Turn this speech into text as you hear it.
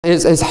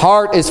His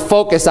heart is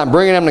focused on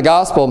bringing them the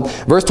gospel.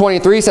 Verse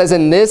 23 says,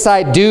 "And this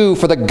I do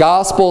for the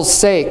gospel's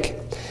sake,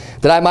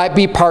 that I might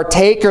be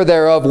partaker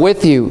thereof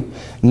with you.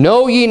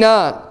 Know ye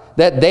not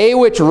that they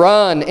which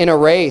run in a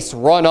race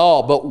run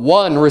all, but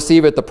one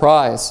receiveth the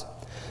prize?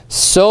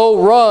 So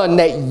run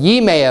that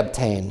ye may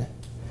obtain.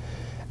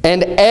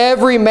 And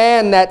every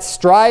man that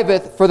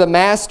striveth for the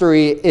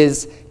mastery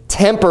is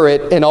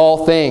temperate in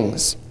all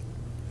things.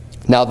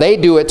 Now they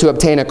do it to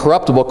obtain a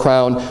corruptible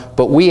crown,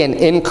 but we an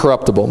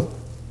incorruptible."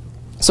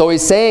 So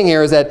he's saying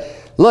here is that,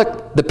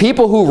 look, the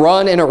people who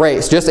run in a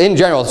race, just in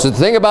general, so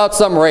think about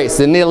some race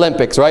in the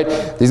Olympics, right?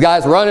 These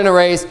guys run in a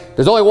race,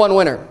 there's only one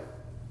winner,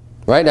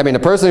 right? I mean, the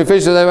person who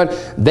finishes,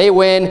 they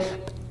win,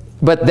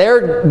 but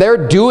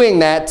they're doing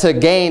that to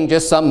gain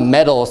just some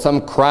medal,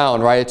 some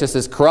crown, right? It's just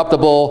this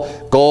corruptible,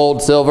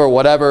 gold, silver,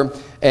 whatever,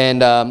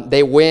 and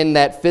they win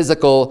that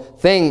physical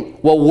thing.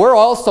 Well, we're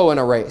also in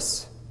a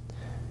race.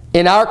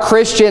 In our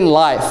Christian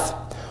life,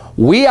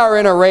 we are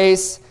in a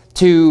race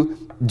to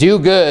do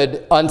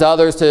good unto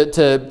others,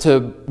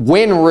 to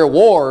win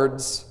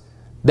rewards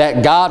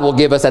that God will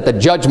give us at the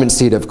judgment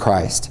seat of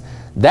Christ.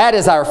 That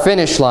is our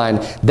finish line.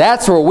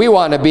 That's where we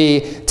want to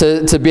be,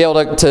 to be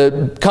able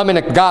to come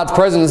into God's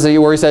presence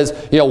where he says,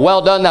 you know,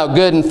 well done, thou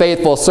good and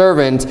faithful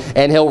servant,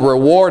 and he'll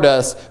reward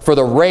us for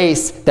the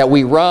race that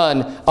we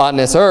run on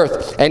this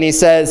earth. And he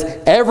says,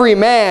 every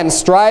man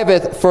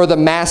striveth for the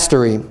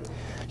mastery.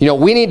 You know,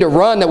 we need to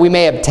run that we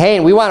may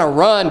obtain. We want to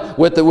run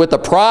with the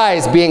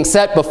prize being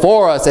set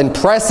before us and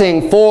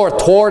pressing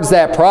forth towards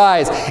that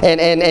prize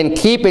and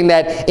keeping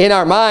that in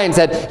our minds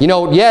that, you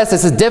know, yes,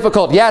 this is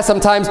difficult. Yeah,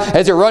 sometimes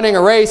as you're running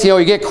a race, you know,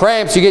 you get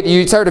cramps,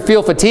 you start to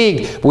feel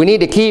fatigued. We need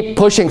to keep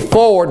pushing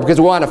forward because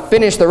we want to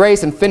finish the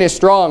race and finish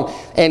strong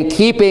and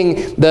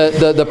keeping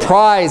the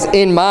prize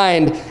in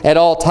mind at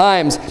all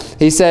times.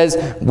 He says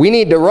we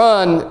need to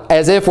run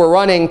as if we're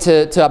running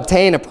to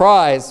obtain a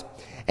prize.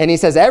 And he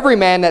says, every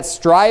man that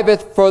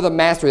striveth for the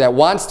mastery, that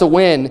wants to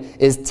win,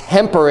 is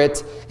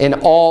temperate in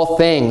all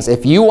things.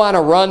 If you want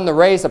to run the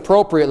race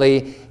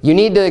appropriately, you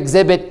need to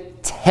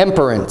exhibit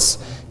temperance.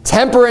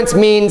 Temperance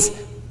means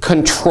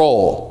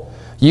control.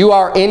 You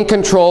are in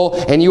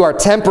control and you are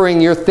tempering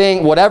your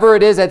thing. Whatever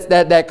it is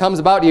that comes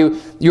about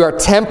you, you are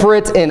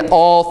temperate in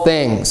all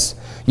things.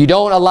 You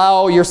don't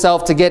allow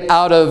yourself to get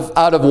out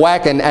of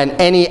whack in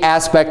any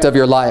aspect of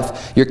your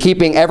life. You're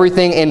keeping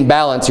everything in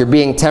balance. You're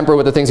being tempered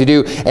with the things you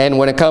do. And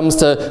when it comes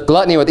to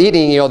gluttony with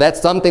eating, you know,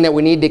 that's something that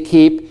we need to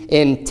keep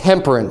in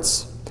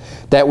temperance.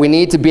 That we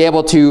need to be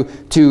able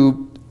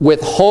to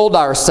withhold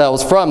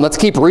ourselves from. Let's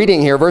keep reading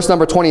here. Verse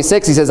number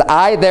 26, he says,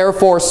 I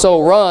therefore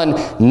so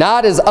run,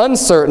 not as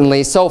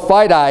uncertainly, so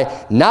fight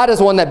I, not as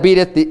one that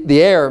beateth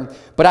the air,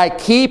 but I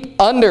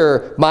keep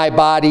under my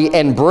body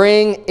and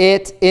bring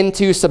it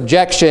into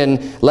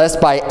subjection, lest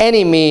by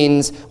any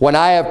means, when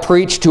I have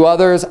preached to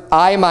others,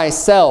 I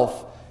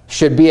myself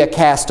should be a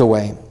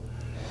castaway.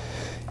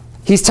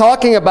 He's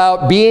talking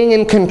about being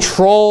in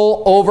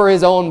control over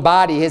his own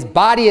body. His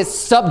body is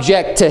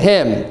subject to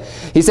him.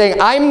 He's saying,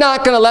 I'm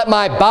not going to let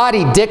my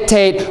body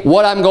dictate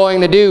what I'm going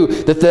to do,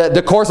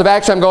 the course of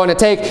action I'm going to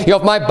take. You know,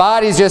 if my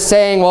body's just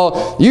saying,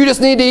 well, you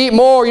just need to eat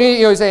more,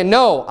 he's saying,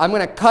 no, I'm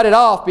going to cut it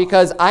off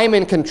because I'm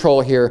in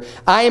control here.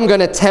 I am going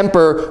to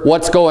temper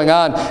what's going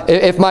on.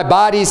 If my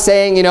body's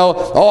saying, you know,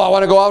 oh, I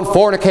want to go out and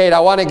fornicate,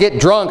 I want to get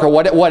drunk, or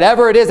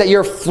whatever it is that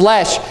your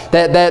flesh,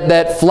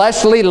 that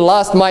fleshly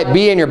lust might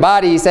be in your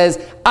body, he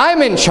says,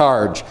 I'm in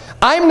charge.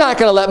 I'm not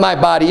going to let my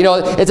body, you know,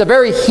 it's a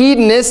very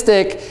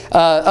hedonistic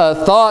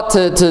thought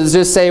to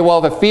just say,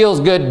 well, if it feels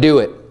good, do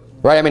it.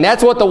 Right? I mean,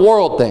 that's what the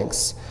world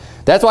thinks.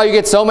 That's why you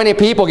get so many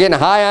people getting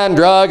high on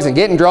drugs and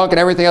getting drunk and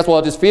everything else. Well,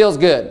 it just feels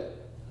good.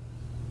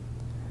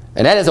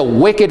 And that is a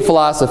wicked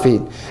philosophy.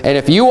 And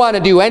if you want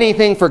to do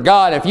anything for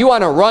God, if you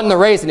want to run the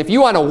race, and if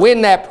you want to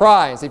win that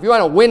prize, if you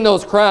want to win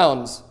those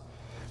crowns,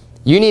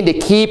 you need to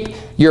keep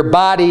your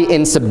body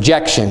in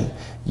subjection.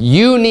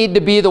 You need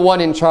to be the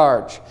one in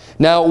charge.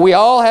 Now, we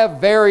all have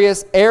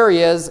various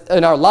areas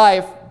in our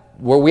life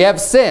where we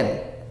have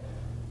sin.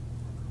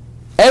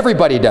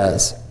 Everybody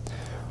does.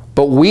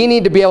 But we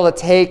need to be able to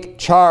take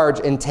charge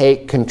and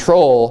take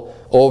control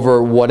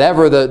over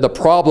whatever the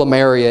problem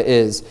area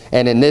is.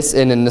 And in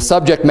the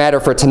subject matter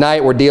for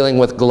tonight, we're dealing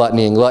with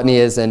gluttony. And gluttony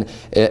is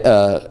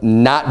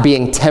not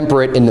being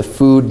temperate in the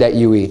food that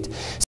you eat.